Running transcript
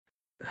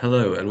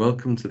Hello and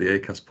welcome to the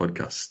ACAS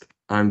podcast.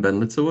 I'm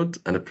Ben Littlewood,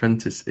 an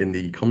apprentice in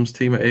the comms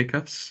team at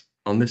ACAS.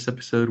 On this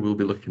episode, we'll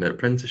be looking at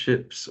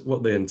apprenticeships,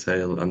 what they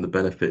entail, and the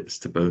benefits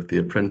to both the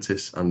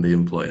apprentice and the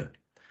employer.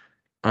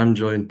 I'm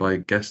joined by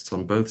guests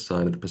on both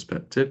sides of the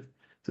perspective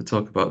to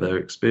talk about their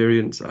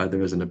experience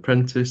either as an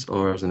apprentice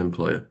or as an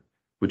employer.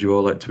 Would you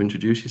all like to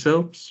introduce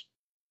yourselves?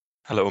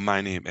 Hello, my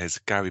name is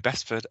Gary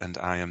Bestford and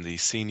I am the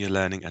Senior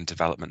Learning and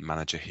Development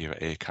Manager here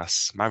at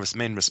ACAS. My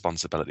main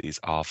responsibilities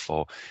are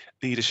for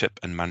leadership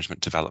and management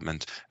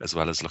development, as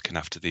well as looking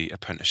after the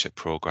apprenticeship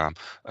programme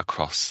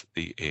across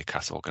the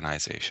ACAS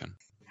organisation.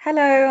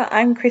 Hello,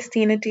 I'm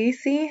Christina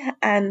Ducey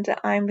and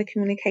I'm the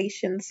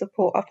Communications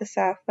Support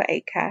Officer for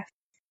ACAS.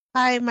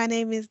 Hi, my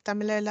name is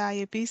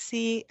Damilola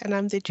Ayabusi and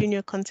I'm the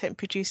Junior Content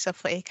Producer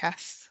for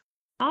ACAS.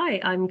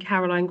 Hi, I'm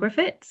Caroline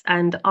Griffiths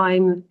and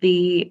I'm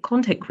the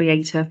content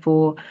creator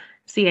for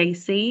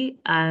CAC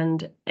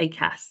and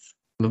ACAS.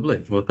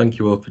 Lovely. Well, thank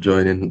you all for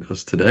joining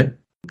us today.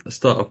 Let's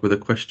start off with a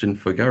question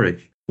for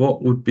Gary.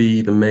 What would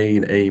be the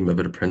main aim of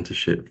an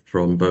apprenticeship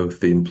from both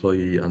the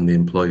employee and the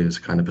employer's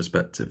kind of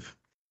perspective?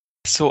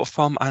 So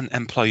from an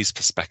employee's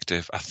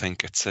perspective, I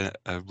think it's a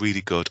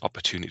really good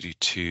opportunity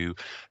to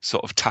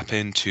sort of tap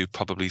into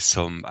probably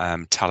some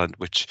talent,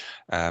 which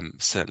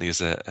certainly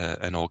as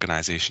an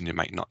organisation, you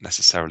might not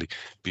necessarily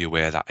be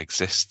aware that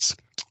exists.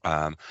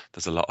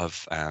 There's a lot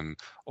of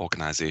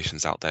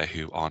organisations out there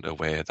who aren't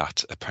aware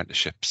that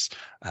apprenticeships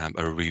are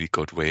a really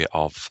good way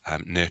of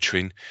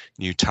nurturing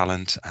new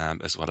talent,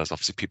 as well as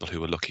obviously people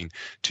who are looking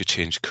to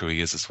change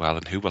careers as well,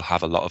 and who will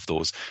have a lot of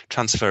those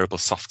transferable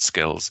soft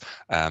skills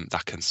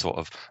that can sort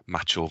of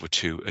match over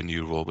to a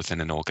new role within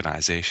an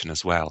organisation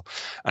as well.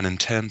 And in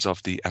terms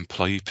of the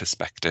employee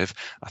perspective,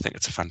 I think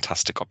it's a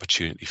fantastic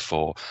opportunity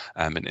for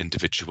an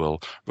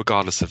individual,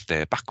 regardless of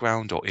their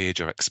background or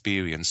age or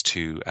experience,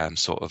 to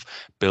sort of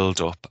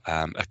build up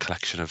a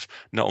collection of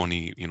not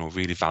only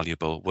really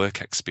valuable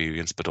work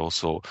experience, but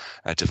also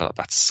develop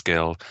that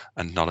skill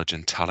and knowledge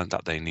and talent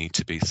that they need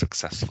to be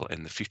successful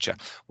in the future,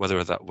 whether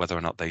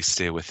or not they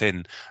stay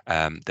within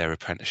their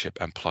apprenticeship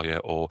employer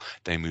or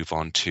they move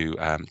on to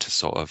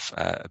sort of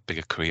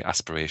bigger career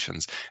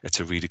aspirations. It's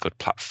a really good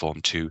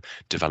platform to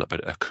develop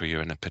a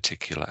career in a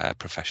particular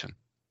profession.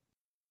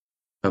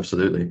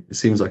 Absolutely. It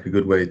seems like a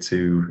good way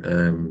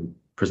to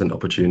present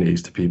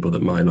opportunities to people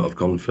that might not have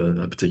gone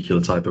for a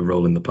particular type of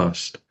role in the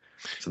past.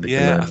 So they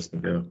can learn as they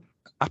go.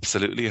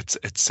 Absolutely. It's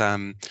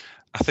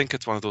I think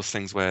it's one of those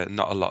things where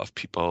not a lot of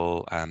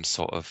people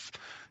sort of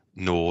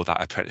know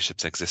that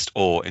apprenticeships exist,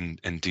 or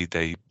indeed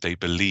they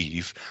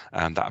believe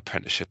that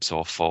apprenticeships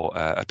are for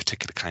a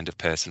particular kind of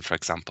person, for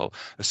example,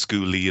 a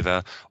school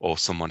leaver or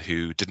someone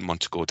who didn't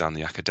want to go down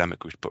the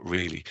academic route, but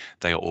really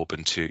they are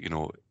open to,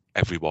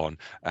 everyone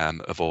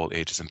of all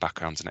ages and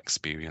backgrounds and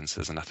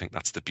experiences. And I think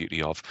that's the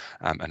beauty of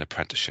an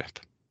apprenticeship.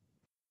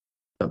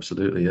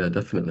 Absolutely, yeah,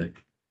 definitely.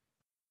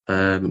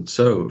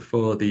 So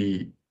for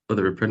the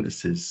other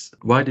apprentices,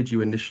 why did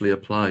you initially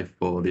apply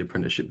for the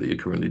apprenticeship that you're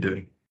currently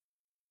doing?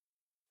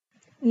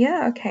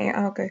 Yeah, okay,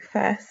 I'll go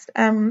first.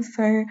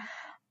 So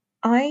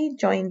I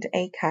joined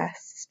ACAS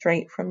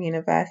straight from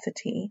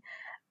university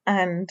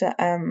and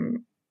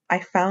I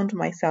found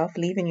myself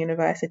leaving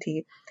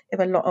university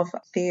with a lot of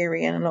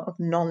theory and a lot of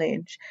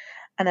knowledge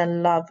and a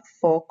love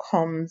for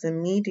comms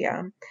and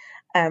media.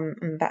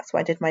 And that's what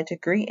I did my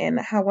degree in.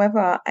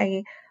 However,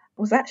 I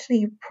was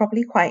actually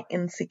probably quite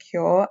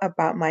insecure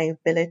about my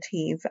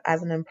abilities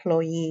as an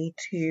employee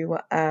to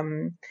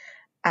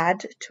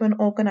add to an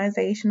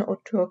organization or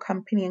to a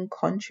company and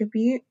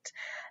contribute.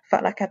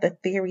 Felt like I had the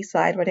theory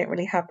side, but I didn't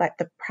really have like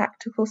the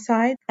practical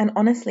side. And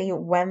honestly,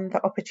 when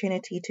the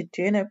opportunity to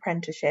do an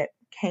apprenticeship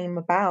came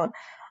about,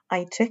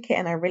 I took it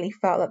and I really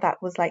felt that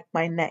that was like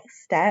my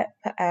next step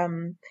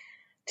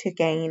to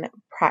gain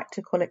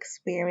practical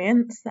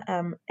experience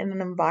in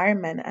an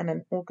environment and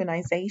an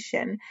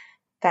organization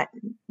that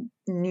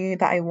knew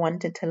that I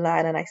wanted to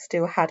learn and I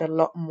still had a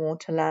lot more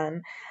to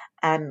learn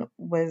and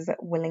was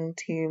willing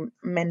to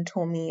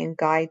mentor me and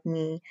guide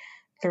me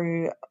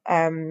through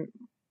the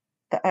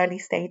early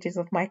stages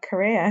of my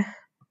career.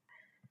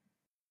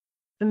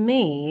 For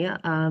me,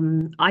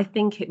 I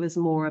think it was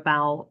more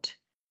about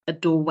a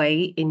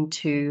doorway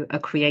into a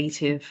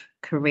creative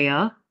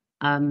career.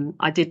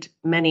 I did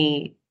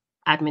many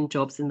admin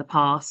jobs in the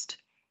past,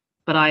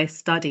 but I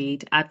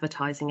studied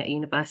advertising at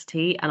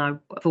university and I've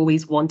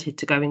always wanted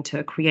to go into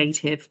a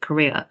creative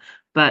career,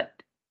 but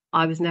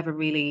I was never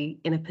really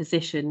in a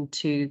position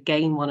to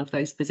gain one of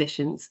those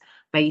positions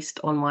based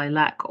on my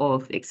lack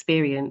of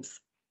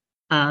experience.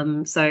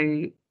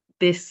 So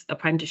this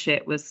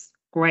apprenticeship was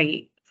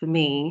great for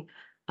me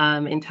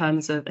in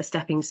terms of a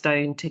stepping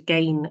stone to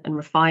gain and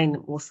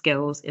refine more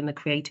skills in the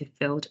creative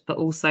field, but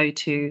also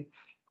to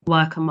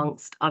work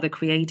amongst other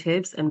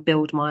creatives and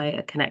build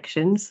my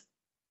connections.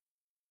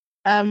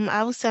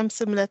 I would say I'm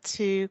similar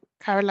to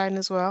Caroline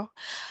as well.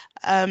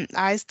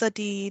 I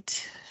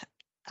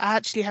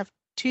actually have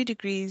 2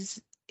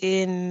 degrees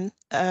in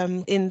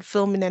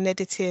filming and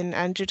editing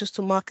and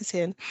digital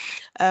marketing.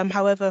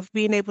 However,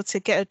 being able to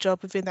get a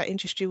job within that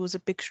industry was a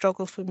big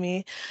struggle for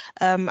me.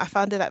 I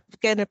found that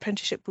getting an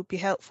apprenticeship would be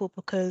helpful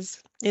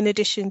because in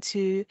addition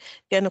to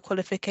getting a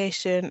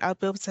qualification, I'll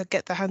be able to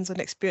get the hands-on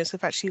experience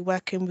of actually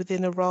working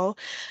within a role.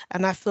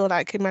 And I feel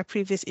like in my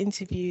previous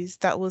interviews,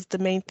 that was the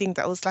main thing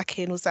that was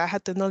lacking, was that I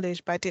had the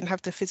knowledge, but I didn't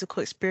have the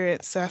physical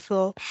experience. So I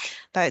feel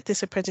like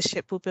this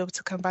apprenticeship will be able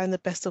to combine the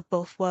best of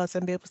both worlds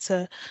and be able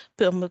to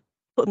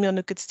put me on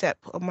a good step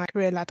on my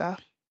career ladder.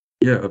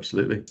 Yeah,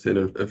 absolutely.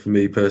 So, for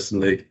me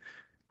personally,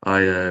 I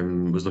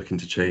was looking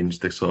to change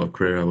the sort of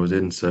career I was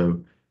in,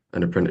 so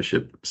an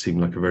apprenticeship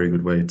seemed like a very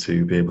good way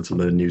to be able to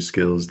learn new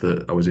skills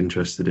that I was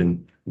interested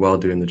in while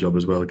doing the job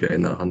as well,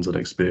 getting that hands-on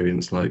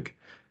experience like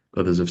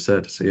others have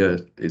said. So yeah,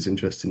 it's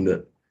interesting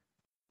that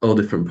all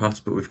different paths,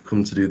 but we've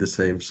come to do the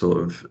same sort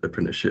of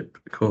apprenticeship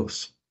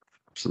course.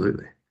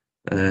 Absolutely.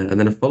 And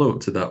then a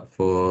follow-up to that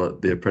for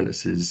the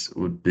apprentices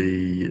would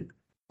be,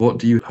 what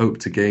do you hope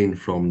to gain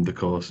from the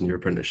course and your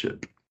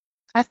apprenticeship?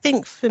 I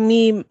think for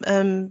me,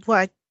 what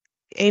I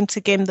aim to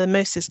gain the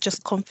most is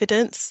just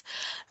confidence.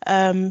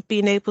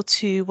 Being able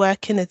to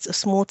work in a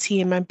small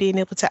team and being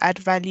able to add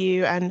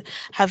value and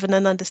having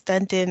an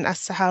understanding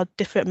as to how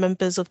different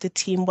members of the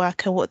team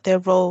work and what their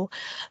role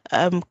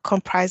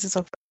comprises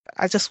of.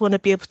 I just want to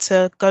be able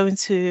to go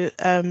into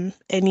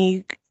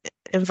any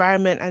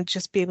environment and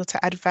just be able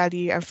to add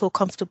value and feel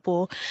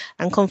comfortable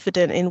and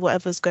confident in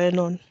whatever's going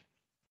on.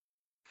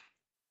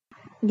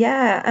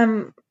 Yeah,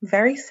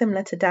 very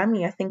similar to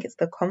Dami. I think it's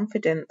the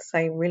confidence.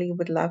 I really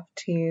would love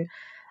to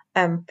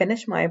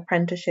finish my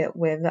apprenticeship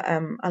with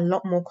a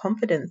lot more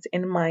confidence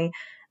in my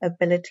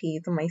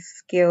abilities and my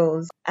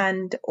skills.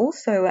 And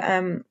also,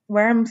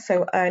 where I'm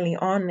so early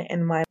on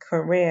in my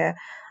career,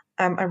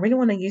 I really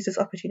want to use this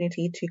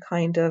opportunity to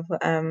kind of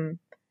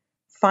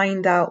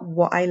find out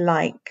what I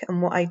like and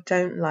what I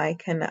don't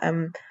like.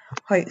 And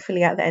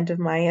hopefully at the end of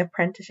my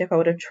apprenticeship, I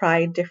would have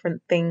tried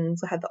different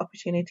things, had the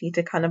opportunity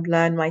to kind of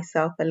learn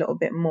myself a little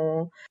bit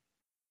more.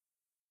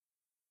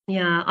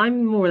 Yeah,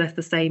 I'm more or less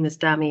the same as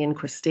Dami and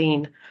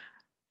Christine.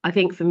 I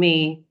think for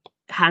me,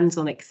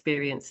 hands-on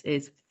experience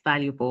is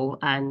valuable,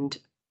 and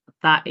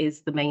that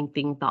is the main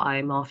thing that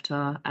I'm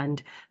after.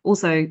 And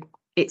also,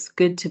 it's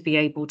good to be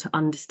able to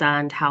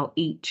understand how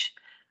each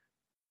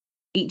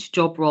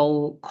job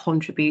role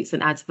contributes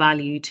and adds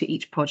value to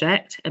each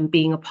project, and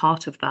being a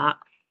part of that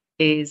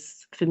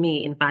is for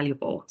me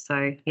invaluable.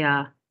 So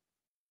yeah.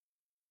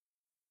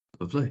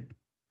 Lovely.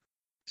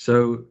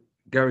 So,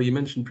 Gary, you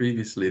mentioned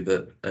previously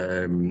that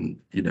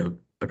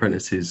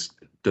apprentices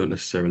don't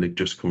necessarily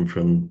just come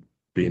from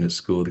being at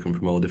school; they come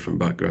from all different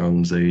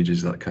backgrounds,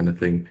 ages, that kind of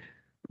thing.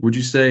 Would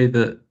you say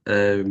that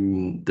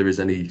there is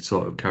any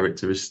sort of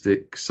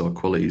characteristics or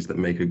qualities that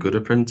make a good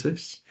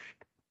apprentice?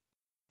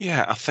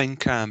 Yeah, I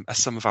think as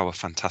some of our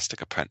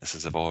fantastic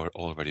apprentices have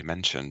already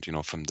mentioned,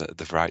 from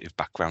the variety of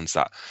backgrounds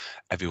that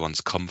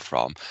everyone's come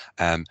from,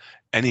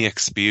 any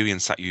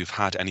experience that you've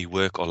had, any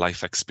work or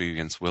life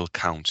experience will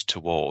count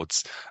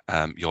towards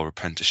your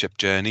apprenticeship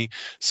journey.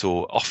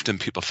 So often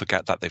people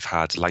forget that they've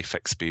had life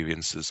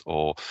experiences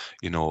or,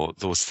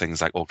 those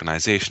things like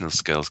organizational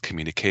skills,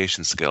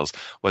 communication skills,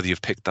 whether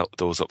you've picked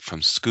those up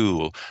from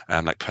school,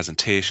 like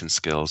presentation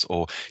skills,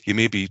 or you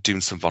may be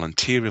doing some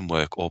volunteering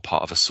work or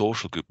part of a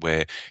social group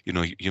where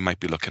you might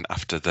be looking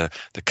after the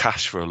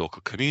cash for a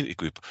local community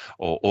group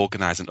or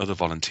organising other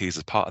volunteers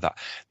as part of that.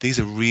 These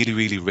are really,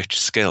 really rich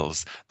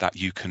skills that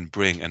you can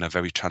bring and are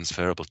very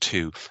transferable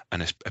to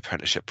an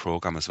apprenticeship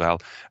programme as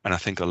well. And I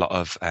think a lot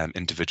of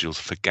individuals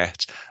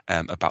forget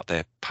about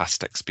their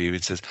past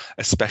experiences,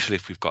 especially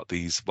if we've got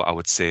these, what I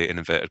would say in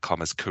inverted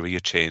commas, career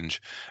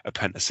change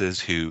apprentices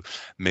who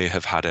may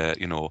have had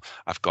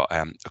I've got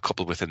a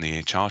couple within the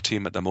HR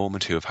team at the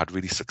moment who have had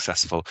really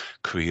successful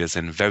careers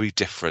in very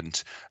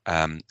different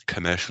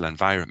commercial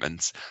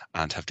environments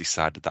and have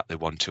decided that they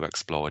want to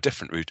explore a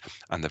different route,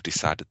 and they've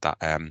decided that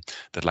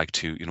they'd like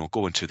to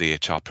go into the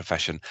HR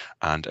profession,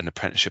 and an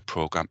apprenticeship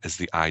program is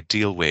the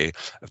ideal way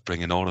of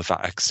bringing all of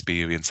that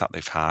experience that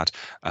they've had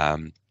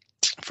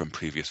from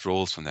previous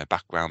roles, from their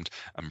background,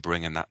 and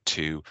bringing that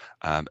to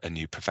a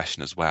new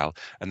profession as well.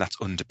 And that's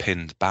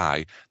underpinned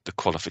by the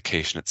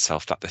qualification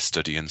itself that they're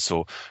studying.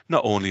 So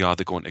not only are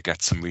they going to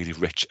get some really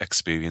rich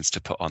experience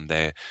to put on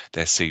their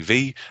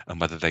CV,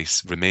 and whether they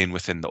remain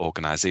within the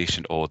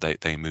organisation or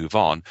they move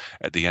on,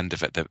 at the end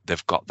of it,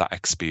 they've got that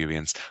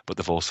experience, but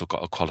they've also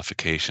got a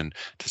qualification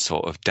to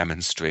sort of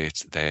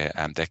demonstrate their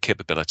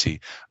capability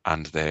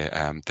and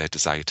their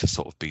desire to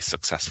sort of be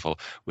successful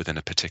within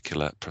a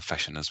particular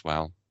profession as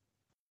well.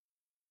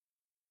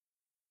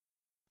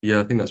 Yeah,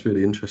 I think that's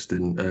really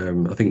interesting.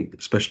 I think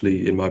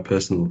especially in my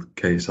personal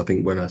case, I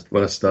think when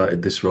I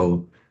started this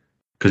role,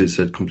 because it's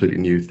a completely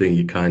new thing,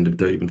 you kind of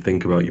don't even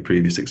think about your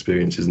previous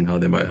experiences and how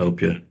they might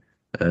help you.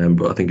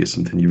 But I think it's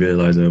something you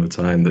realise over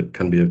time that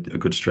can be a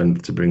good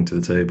strength to bring to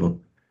the table,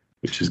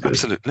 which is good.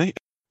 Absolutely.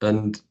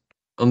 And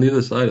on the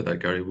other side of that,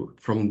 Gary,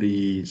 from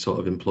the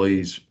sort of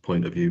employee's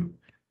point of view,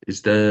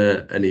 Is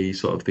there any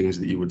sort of things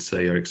that you would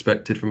say are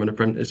expected from an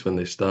apprentice when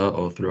they start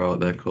or throughout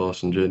their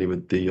course and journey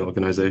with the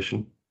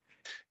organisation?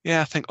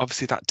 Yeah, I think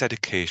obviously that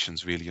dedication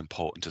is really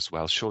important as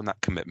well, showing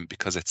that commitment,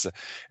 because it's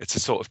a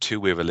sort of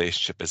two-way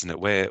relationship, isn't it?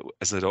 Where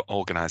as an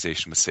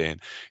organisation we're saying,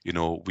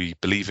 we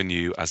believe in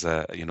you as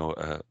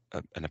an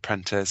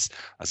apprentice,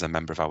 as a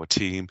member of our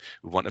team.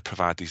 We want to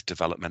provide these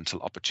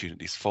developmental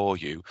opportunities for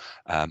you,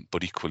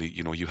 but equally,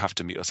 you have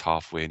to meet us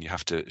halfway and you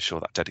have to show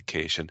that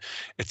dedication.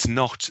 It's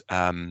not.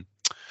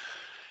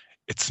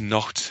 It's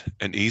not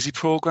an easy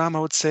program, I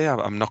would say.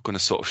 I'm not going to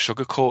sort of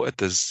sugarcoat it.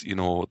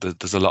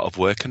 There's a lot of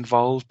work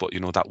involved, but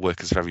that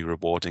work is very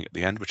rewarding at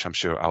the end, which I'm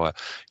sure our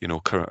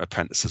current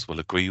apprentices will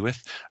agree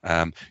with.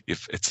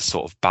 If it's a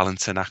sort of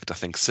balancing act, I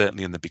think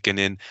certainly in the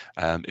beginning,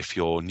 if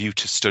you're new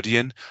to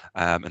studying,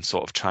 and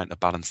sort of trying to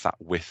balance that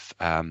with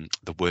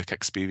the work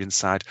experience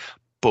side.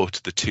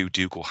 But the two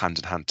do go hand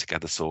in hand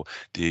together. So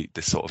the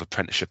sort of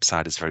apprenticeship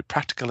side is very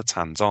practical, it's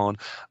hands-on,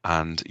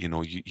 and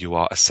you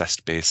are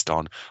assessed based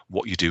on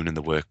what you're doing in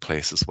the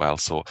workplace as well.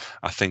 So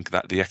I think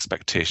that the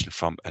expectation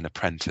from an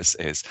apprentice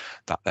is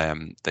that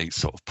they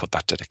sort of put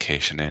that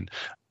dedication in.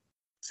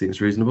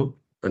 Seems reasonable,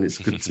 and it's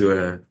good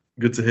to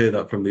hear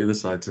that from the other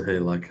side, to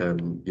hear like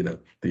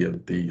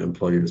the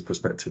employer's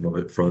perspective of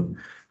it from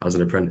as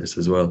an apprentice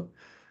as well.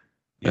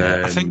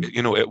 Yeah, I think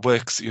it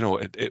works.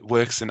 It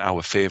works in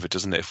our favor,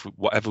 doesn't it? If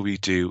whatever we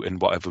do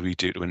and whatever we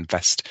do to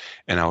invest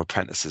in our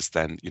apprentices,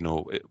 then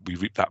we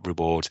reap that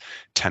reward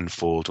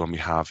tenfold when we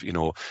have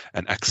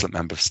an excellent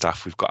member of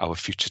staff. We've got our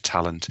future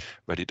talent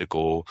ready to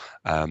go,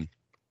 and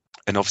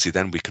obviously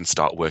then we can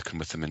start working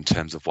with them in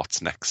terms of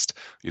what's next.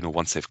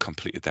 Once they've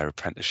completed their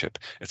apprenticeship,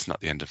 it's not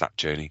the end of that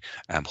journey.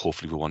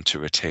 Hopefully we want to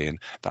retain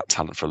that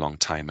talent for a long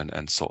time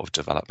and sort of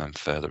develop them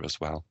further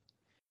as well.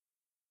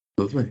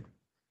 Lovely.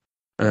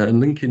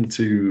 And linking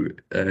to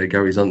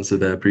Gary's answer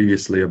there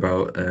previously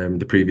about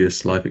the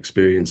previous life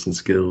experience and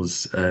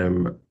skills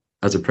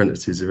as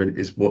apprentices,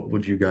 what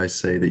would you guys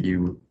say that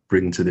you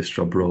bring to this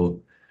job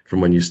role from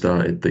when you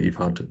started that you've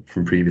had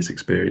from previous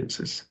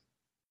experiences?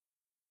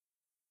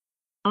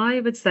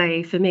 I would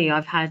say for me,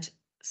 I've had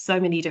so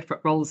many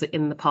different roles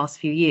in the past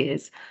few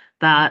years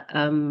that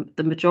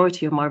the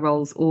majority of my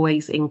roles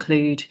always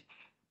include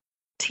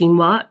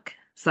teamwork.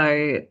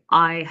 So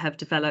I have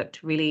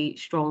developed really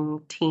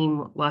strong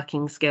team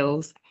working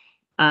skills.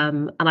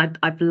 And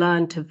I've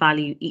learned to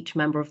value each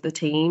member of the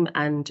team,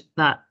 and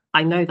that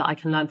I know that I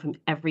can learn from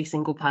every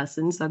single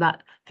person. So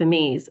that for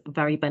me is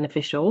very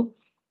beneficial.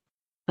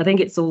 I think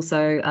it's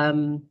also,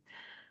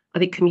 I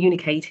think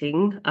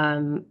communicating,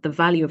 the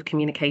value of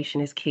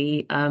communication is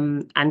key.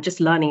 And just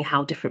learning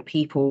how different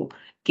people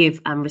give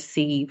and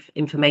receive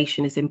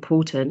information is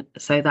important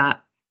so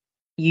that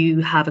you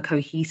have a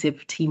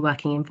cohesive team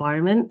working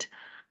environment.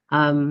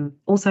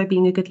 Also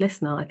being a good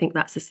listener, I think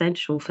that's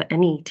essential for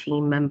any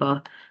team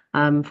member,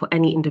 for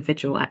any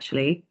individual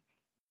actually.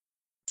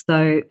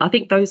 So I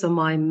think those are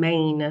my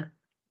main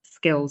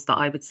skills that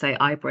I would say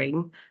I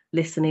bring: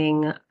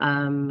 listening,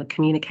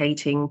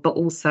 communicating, but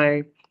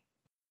also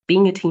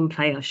being a team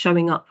player,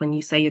 showing up when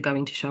you say you're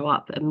going to show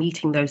up and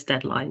meeting those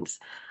deadlines,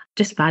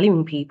 just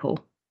valuing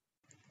people.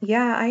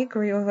 Yeah, I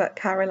agree with what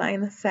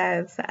Caroline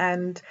says.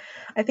 And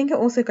I think it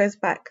also goes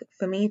back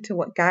for me to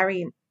what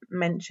Gary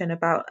mentioned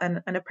about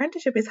an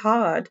apprenticeship is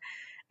hard,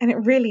 and it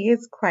really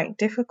is quite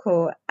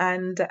difficult.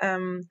 And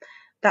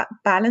that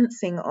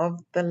balancing of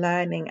the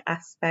learning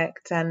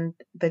aspect and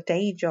the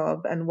day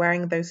job and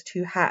wearing those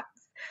two hats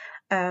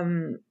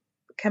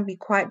can be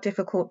quite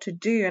difficult to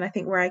do. And I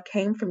think where I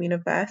came from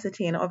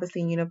university, and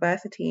obviously in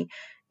university,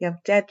 you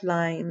have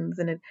deadlines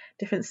and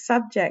different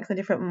subjects and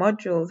different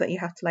modules that you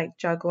have to like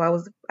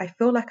juggle. I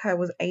feel like I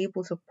was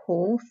able to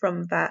pull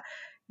from that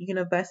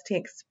university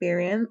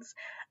experience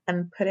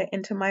and put it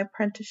into my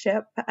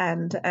apprenticeship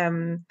and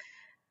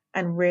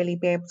really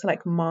be able to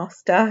like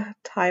master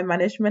time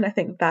management. I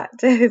think that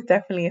is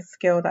definitely a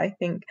skill that I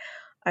think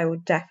I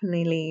would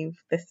definitely leave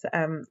this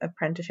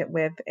apprenticeship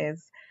with,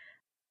 is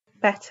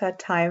better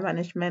time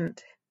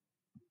management.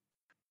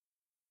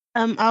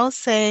 I'll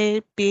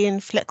say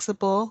being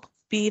flexible,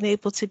 being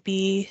able to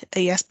be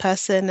a yes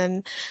person.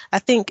 And I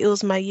think it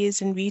was my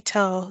years in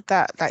retail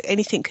that like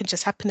anything can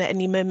just happen at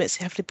any moment, so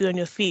you have to be on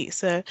your feet.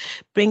 So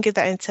bringing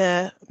that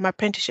into my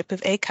apprenticeship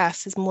with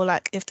ACAS is more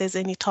like if there's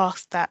any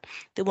tasks that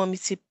they want me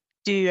to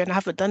do and I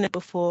haven't done it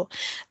before,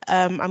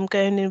 I'm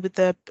going in with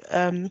the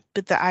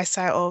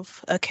eyesight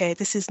of, okay,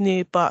 this is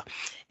new, but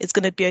it's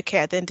going to be okay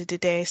at the end of the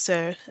day.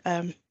 So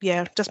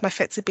yeah, just my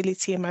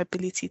flexibility and my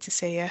ability to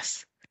say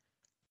yes.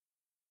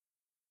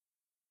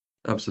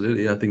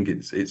 Absolutely. I think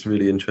it's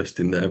really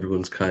interesting that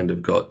everyone's kind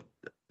of got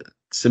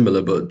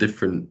similar but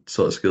different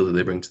sort of skills that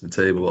they bring to the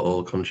table, that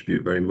all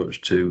contribute very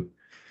much to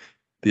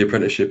the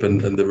apprenticeship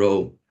and the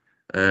role.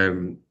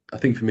 I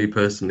think for me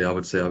personally, I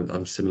would say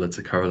I'm similar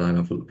to Caroline.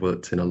 I've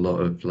worked in a lot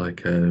of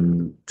like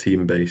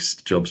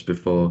team-based jobs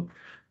before,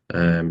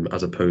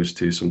 as opposed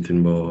to something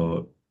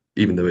more,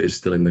 even though it is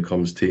still in the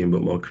comms team,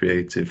 but more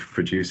creative,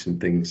 producing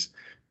things.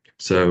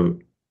 So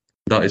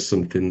that is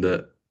something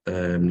that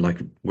like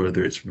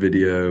whether it's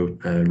video,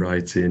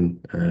 writing,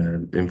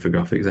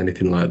 infographics,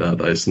 anything like that.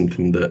 That is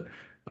something that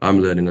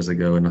I'm learning as I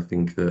go, and I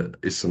think that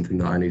is something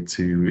that I need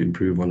to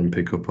improve on and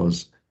pick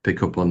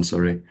up on,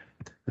 sorry.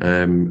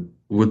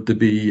 Would there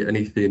be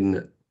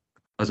anything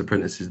as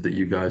apprentices that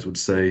you guys would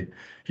say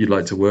you'd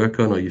like to work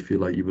on or you feel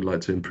like you would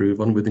like to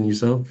improve on within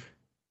yourself?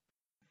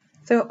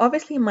 So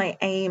obviously my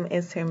aim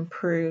is to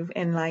improve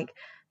in like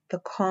the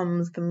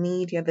comms, the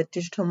media, the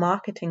digital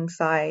marketing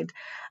side,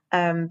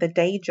 the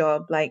day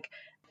job. Like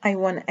I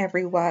want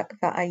every work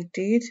that I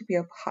do to be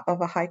of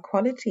a high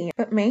quality,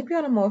 but maybe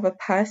on a more of a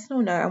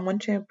personal note, I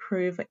want to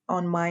improve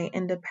on my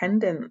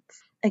independence.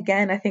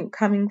 Again, I think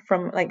coming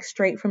from like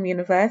straight from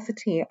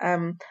university,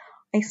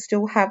 I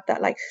still have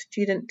that like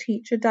student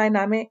teacher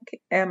dynamic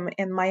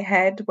in my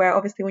head where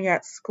obviously when you're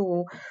at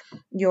school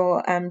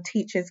your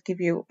teachers give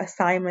you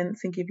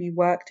assignments and give you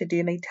work to do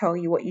and they tell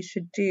you what you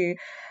should do.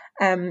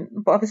 But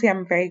obviously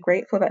I'm very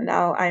grateful that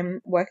now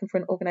I'm working for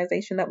an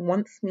organization that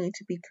wants me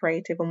to be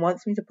creative and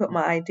wants me to put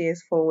my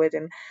ideas forward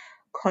and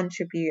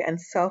contribute and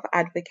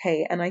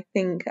self-advocate. And I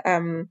think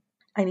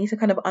I need to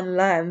kind of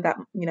unlearn that,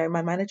 you know,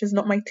 my manager's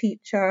not my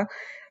teacher,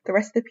 the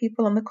rest of the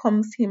people on the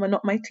comms team are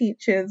not my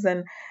teachers,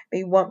 and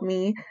they want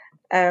me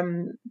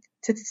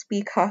to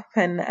speak up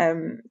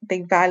and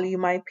they value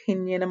my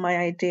opinion and my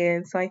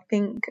ideas. So I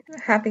think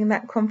having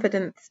that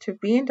confidence to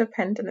be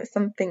independent is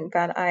something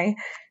that I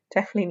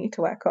definitely need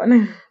to work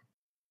on.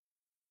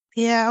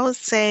 Yeah, I would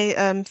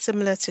say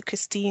similar to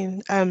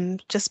Christine,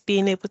 just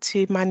being able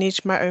to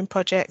manage my own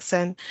projects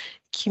and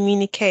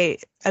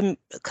communicate,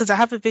 because I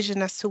have a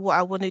vision as to what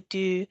I want to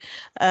do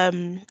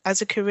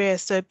as a career.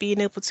 So being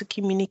able to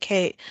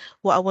communicate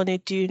what I want to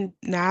do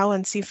now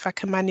and see if I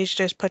can manage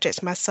those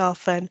projects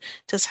myself and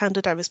just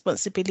handle that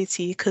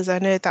responsibility, because I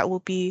know that will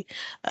be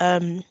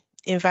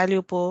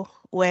invaluable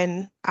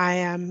when I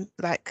am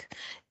like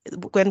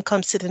when it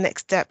comes to the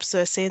next step.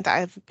 So saying that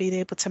I've been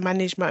able to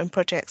manage my own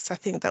projects, I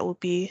think that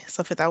would be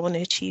something that I want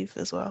to achieve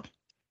as well.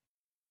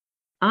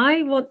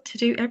 I want to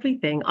do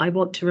everything. I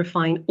want to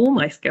refine all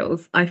my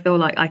skills. I feel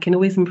like I can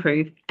always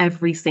improve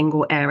every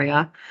single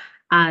area.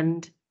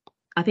 And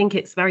I think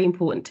it's very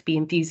important to be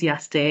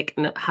enthusiastic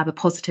and have a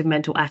positive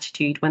mental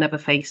attitude whenever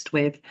faced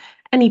with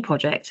any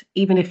project,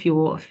 even if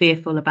you're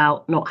fearful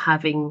about not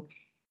having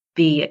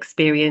the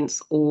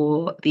experience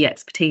or the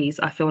expertise.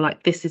 I feel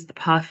like this is the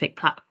perfect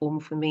platform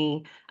for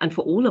me and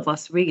for all of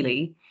us,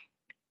 really,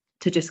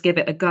 to just give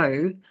it a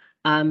go,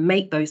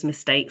 make those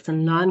mistakes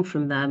and learn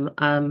from them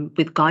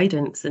with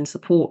guidance and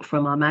support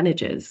from our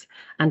managers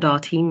and our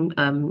team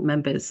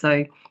members.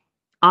 So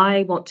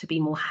I want to be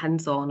more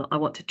hands-on. I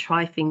want to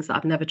try things that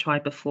I've never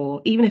tried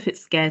before, even if it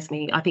scares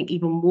me. I think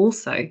even more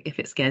so if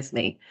it scares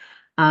me.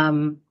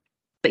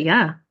 But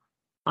yeah,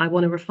 I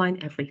want to refine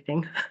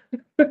everything.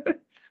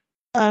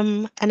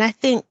 And I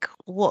think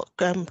what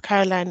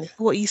Caroline,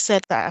 what you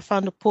said that I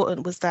found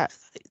important was that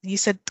you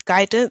said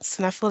guidance,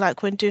 and I feel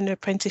like when doing an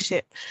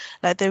apprenticeship,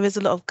 like there is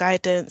a lot of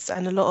guidance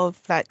and a lot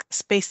of like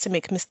space to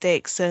make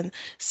mistakes and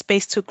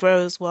space to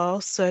grow as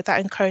well. So that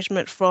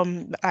encouragement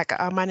from like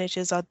our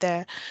managers are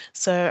there.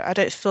 So I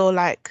don't feel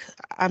like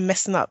I'm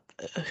messing up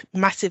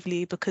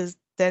massively because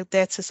they're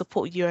there to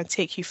support you and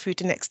take you through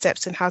the next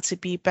steps and how to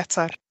be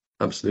better.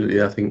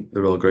 Absolutely. I think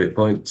they're all great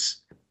points.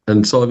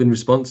 And sort of in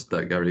response to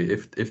that, Gary,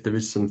 if there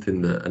is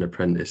something that an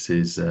apprentice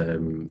is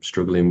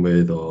struggling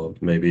with, or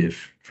maybe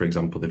if, for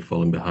example, they've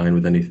fallen behind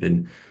with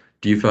anything,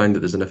 do you find that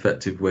there's an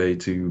effective way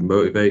to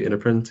motivate an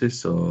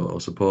apprentice or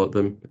support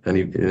them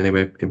in any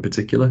way in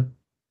particular?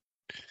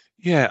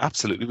 Yeah,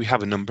 absolutely. We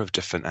have a number of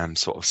different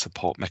sort of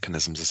support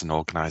mechanisms as an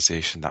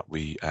organisation that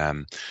we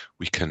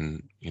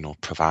can, you know,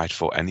 provide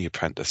for any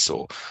apprentice.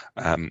 So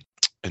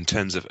in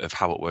terms of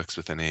how it works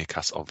within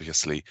ACAS,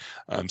 obviously,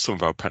 some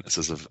of our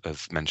apprentices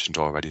have mentioned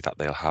already that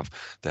they'll have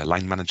their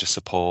line manager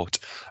support.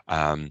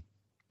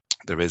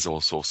 There is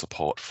also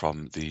support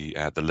from the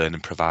learning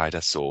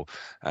provider. So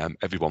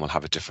everyone will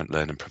have a different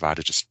learning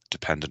provider, just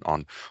dependent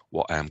on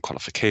what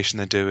qualification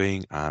they're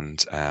doing and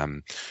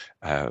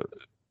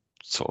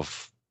sort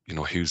of, you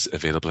know, who's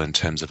available in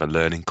terms of a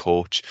learning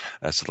coach.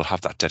 So they'll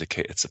have that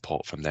dedicated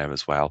support from there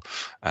as well.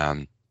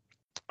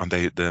 And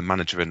the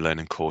manager and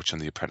learning coach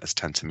and the apprentice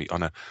tend to meet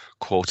on a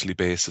quarterly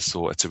basis.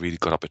 So it's a really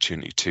good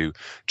opportunity to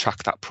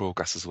track that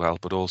progress as well,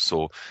 but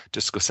also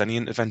discuss any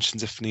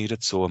interventions if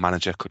needed. So a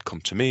manager could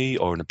come to me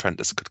or an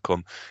apprentice could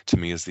come to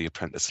me as the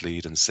apprentice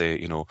lead and say,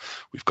 you know,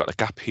 we've got a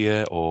gap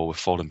here or we're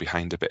falling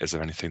behind a bit. Is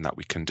there anything that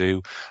we can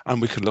do?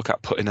 And we can look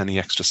at putting any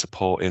extra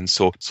support in.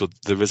 So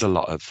there is a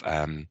lot of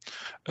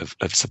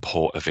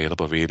support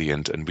available really,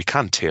 and we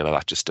can tailor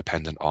that just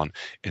dependent on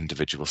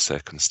individual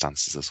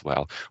circumstances as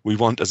well. We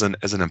want as an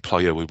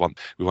employer, we want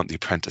the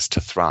apprentice to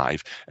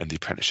thrive and the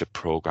apprenticeship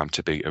program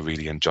to be a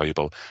really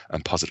enjoyable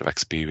and positive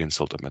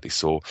experience ultimately.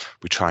 So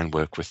we try and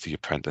work with the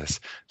apprentice,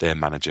 their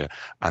manager,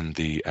 and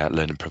the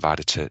learning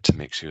provider to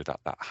make sure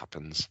that that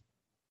happens.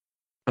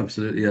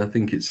 Absolutely. I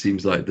think it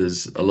seems like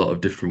there's a lot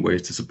of different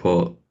ways to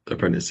support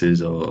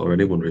apprentices or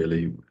anyone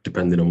really,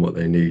 depending on what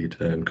they need,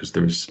 because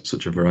there is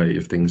such a variety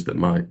of things that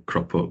might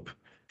crop up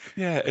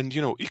Yeah, and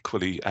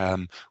equally,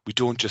 we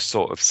don't just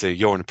sort of say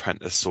you're an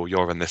apprentice, so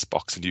you're in this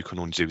box and you can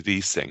only do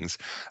these things.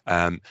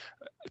 Um,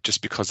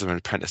 just because they're an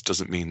apprentice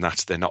doesn't mean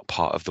that they're not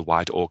part of the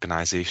wider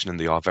organisation, and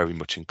they are very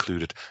much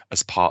included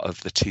as part of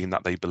the team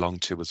that they belong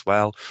to as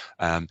well.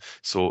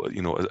 So,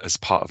 as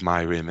part of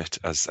my remit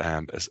as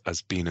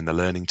being in the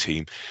learning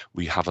team,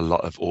 we have a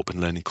lot of open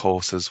learning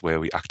courses where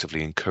we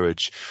actively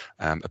encourage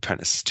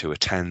apprentices to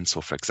attend. So,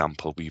 for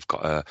example, we've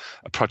got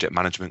a project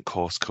management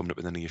course coming up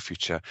in the near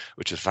future,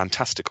 which is a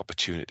fantastic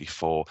opportunity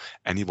for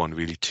anyone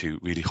really to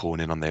really hone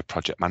in on their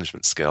project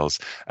management skills,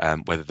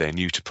 whether they're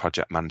new to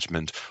project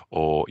management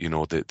or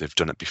they've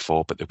done it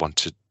before but they want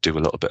to do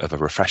a little bit of a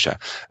refresher.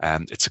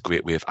 It's a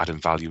great way of adding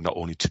value not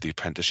only to the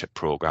apprenticeship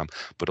program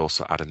but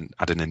also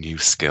adding a new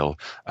skill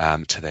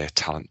to their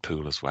talent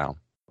pool as well.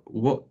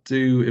 What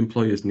do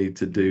employers need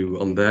to do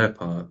on their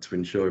part to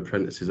ensure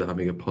apprentices are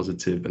having a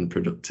positive and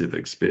productive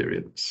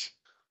experience?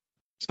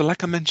 So,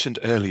 like I mentioned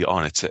earlier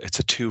on, it's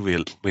a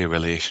two-way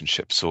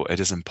relationship. So it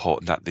is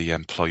important that the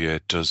employer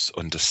does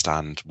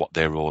understand what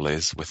their role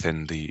is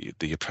within the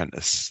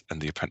apprentice and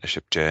the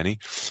apprenticeship journey.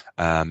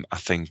 I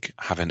think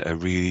having a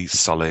really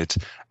solid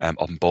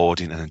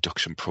onboarding and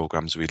induction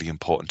program is really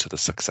important to the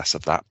success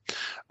of that.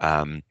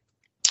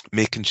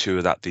 Making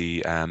sure that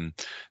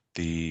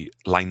the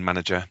line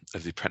manager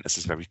of the apprentice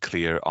is very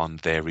clear on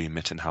their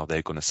remit and how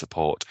they're going to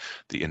support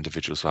the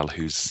individual as well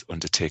who's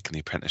undertaking the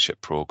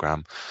apprenticeship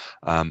program.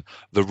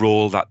 The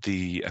role that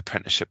the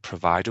apprenticeship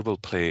provider will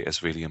play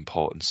is really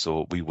important.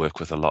 So we work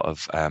with a lot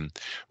of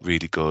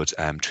really good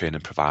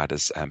training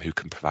providers who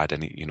can provide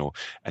any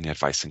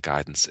advice and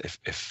guidance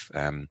if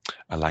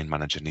a line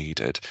manager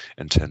needed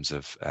in terms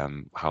of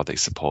how they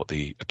support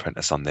the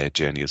apprentice on their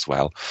journey as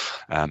well.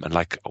 And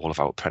like all of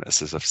our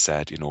apprentices have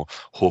said,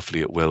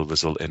 hopefully it will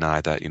result in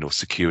either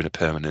securing a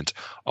permanent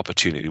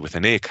opportunity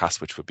within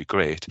ACAS, which would be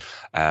great,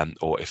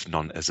 or if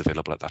none is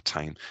available at that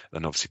time,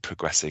 then obviously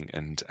progressing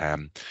and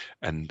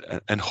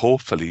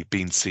hopefully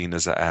being seen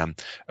as a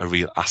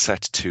real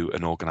asset to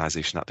an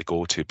organisation that they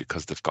go to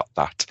because they've got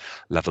that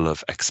level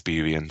of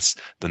experience,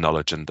 the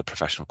knowledge and the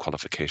professional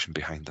qualification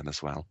behind them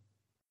as well.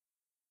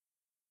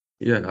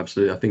 Yeah,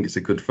 absolutely. I think it's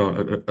a good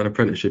an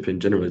apprenticeship in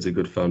general is a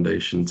good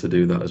foundation to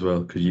do that as well,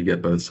 because you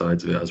get both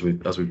sides of it as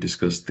we've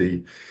discussed,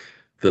 the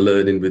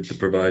learning with the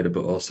provider,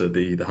 but also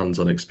the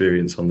hands-on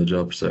experience on the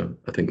job. So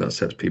I think that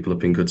sets people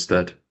up in good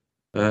stead.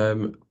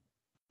 And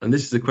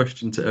this is a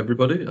question to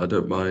everybody. I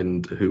don't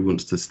mind who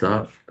wants to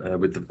start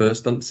with the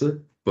first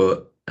answer,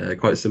 but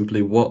quite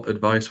simply, what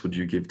advice would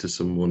you give to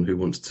someone who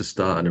wants to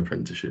start an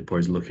apprenticeship or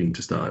is looking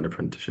to start an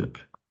apprenticeship?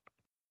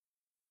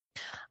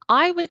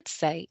 I would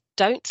say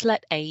don't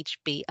let age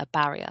be a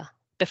barrier.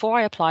 Before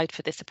I applied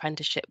for this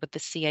apprenticeship with the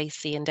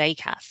CAC and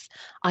ACAS,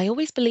 I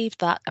always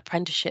believed that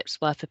apprenticeships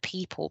were for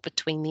people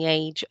between the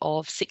age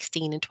of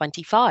 16 and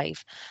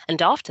 25.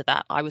 And after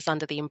that, I was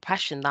under the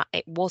impression that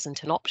it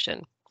wasn't an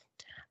option.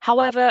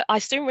 However, I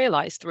soon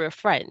realised through a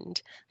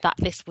friend that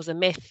this was a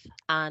myth,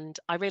 and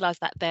I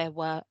realised that there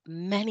were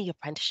many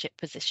apprenticeship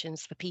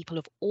positions for people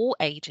of all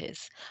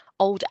ages,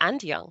 old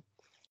and young.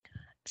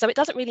 So it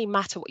doesn't really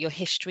matter what your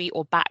history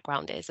or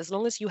background is, as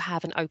long as you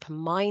have an open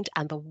mind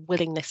and the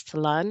willingness to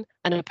learn,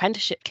 an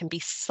apprenticeship can be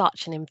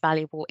such an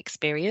invaluable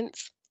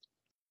experience.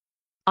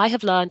 I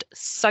have learned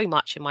so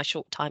much in my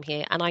short time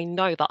here, and I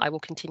know that I will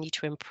continue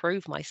to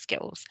improve my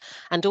skills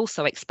and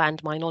also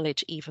expand my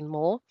knowledge even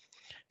more.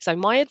 So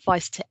my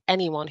advice to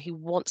anyone who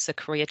wants a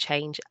career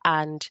change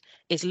and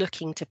is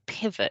looking to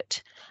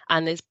pivot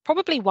and is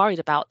probably worried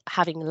about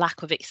having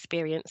lack of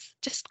experience,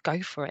 just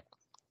go for it.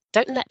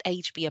 Don't let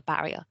age be a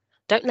barrier.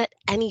 Don't let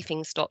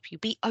anything stop you.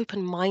 Be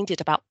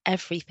open-minded about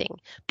everything.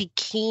 Be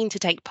keen to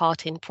take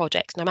part in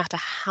projects, no matter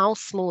how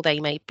small they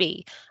may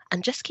be,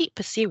 and just keep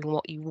pursuing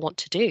what you want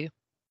to do.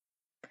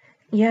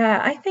 Yeah,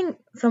 I think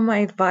some of my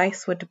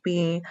advice would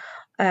be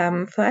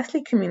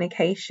firstly,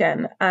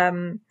 communication.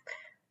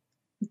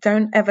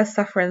 Don't ever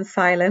suffer in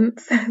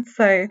silence.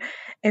 So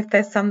if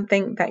there's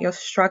something that you're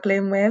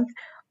struggling with,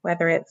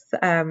 whether it's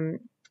the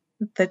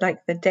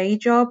day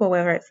job or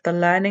whether it's the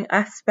learning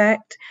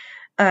aspect,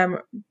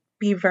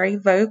 be very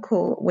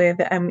vocal with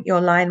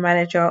your line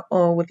manager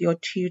or with your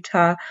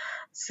tutor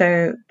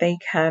so they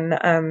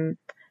can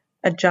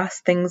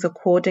adjust things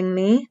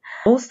accordingly.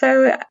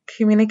 Also,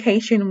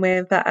 communication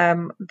with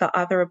the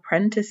other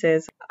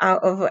apprentices.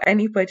 Out of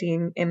anybody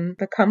in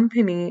the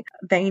company,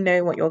 they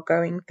know what you're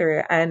going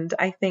through. And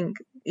I think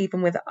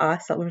even with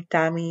us, like with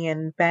Dami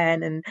and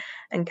Ben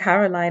and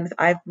Caroline,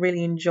 I've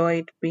really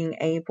enjoyed being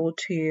able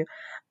to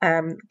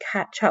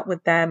catch up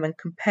with them and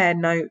compare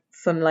notes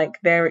on like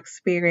their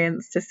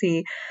experience to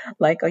see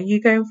like, are you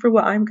going through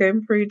what I'm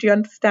going through? Do you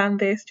understand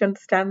this? Do you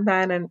understand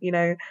that? And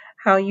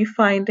how are you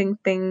finding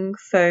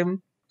things? So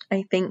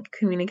I think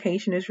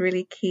communication is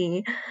really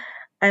key.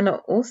 And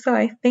also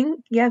I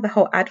think, the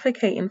whole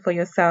advocating for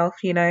yourself,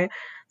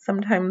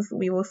 sometimes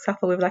we will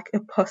suffer with like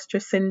imposter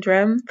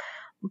syndrome,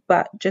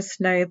 but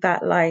just know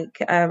that like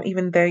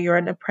even though you're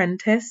an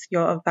apprentice,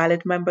 you're a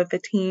valid member of the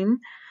team.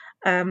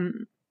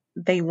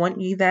 they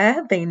want you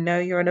there. They know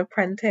you're an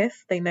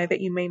apprentice. They know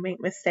that you may make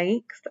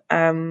mistakes.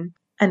 And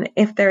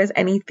if there is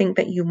anything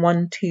that you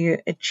want to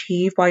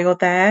achieve while you're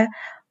there,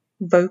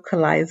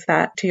 vocalize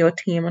that to your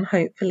team, and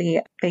hopefully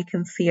they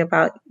can see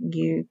about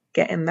you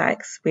getting that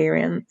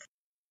experience.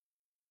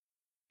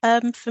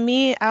 For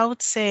me, I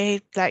would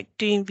say like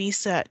doing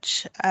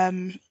research.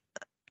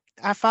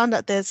 I found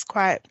that there's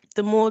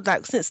the more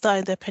like since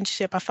starting the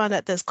apprenticeship, I found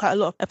that there's quite a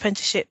lot of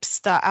apprenticeships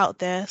that are out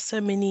there,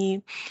 so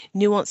many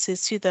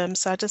nuances to them.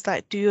 So I just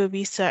like do your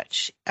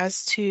research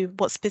as to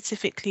what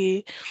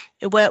specifically,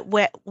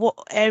 what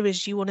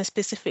areas you want to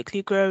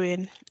specifically grow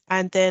in,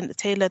 and then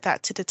tailor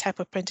that to the type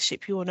of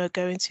apprenticeship you want to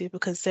go into,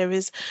 because there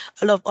is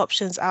a lot of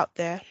options out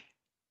there.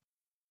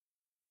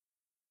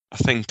 I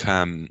think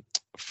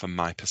from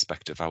my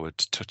perspective, I would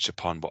touch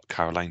upon what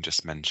Caroline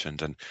just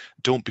mentioned, and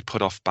don't be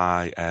put off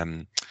by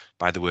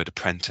the word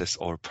apprentice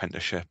or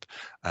apprenticeship.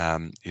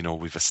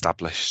 We've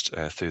established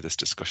through this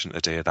discussion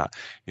today that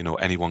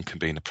anyone can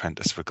be an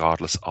apprentice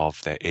regardless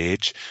of their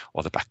age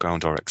or the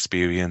background or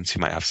experience. You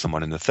might have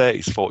someone in the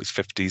 30s, 40s,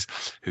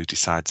 50s who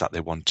decides that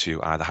they want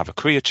to either have a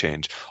career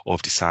change or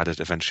have decided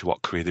eventually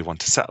what career they want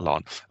to settle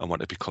on and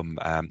want to become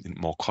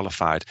more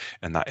qualified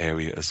in that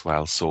area as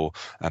well. So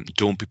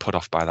don't be put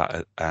off by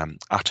that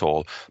at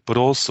all. But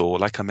also,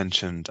 like I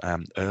mentioned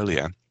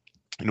earlier,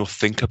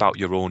 think about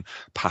your own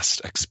past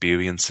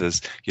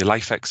experiences, your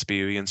life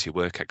experience, your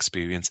work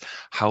experience,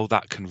 how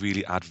that can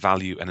really add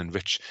value and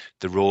enrich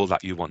the role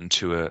that you want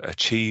to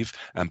achieve,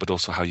 but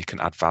also how you can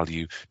add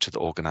value to the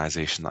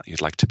organisation that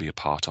you'd like to be a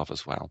part of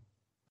as well.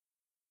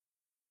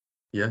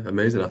 Yeah,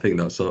 amazing. I think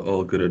that's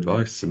all good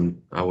advice,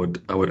 and I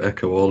would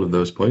echo all of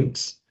those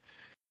points.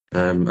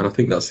 And I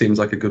think that seems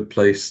like a good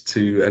place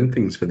to end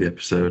things for the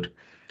episode.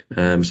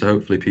 So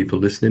hopefully people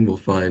listening will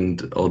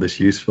find all this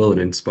useful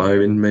and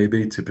inspiring,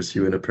 maybe, to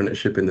pursue an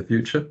apprenticeship in the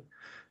future.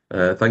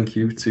 Thank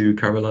you to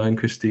Caroline,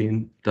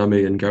 Christine,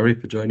 Dami, and Gary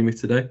for joining me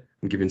today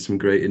and giving some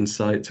great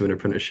insight to an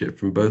apprenticeship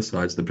from both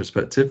sides of the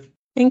perspective.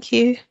 Thank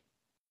you.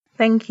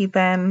 Thank you,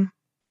 Ben.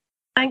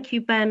 Thank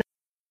you, Ben.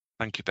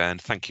 Thank you, Ben.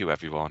 Thank you,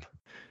 everyone.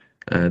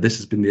 This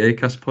has been the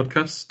ACAS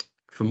podcast.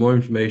 For more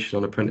information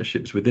on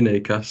apprenticeships within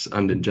ACAS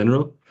and in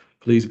general,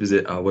 please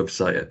visit our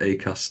website at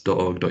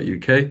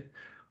acas.org.uk.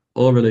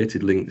 All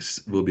related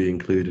links will be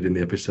included in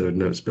the episode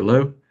notes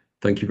below.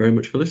 Thank you very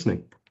much for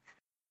listening.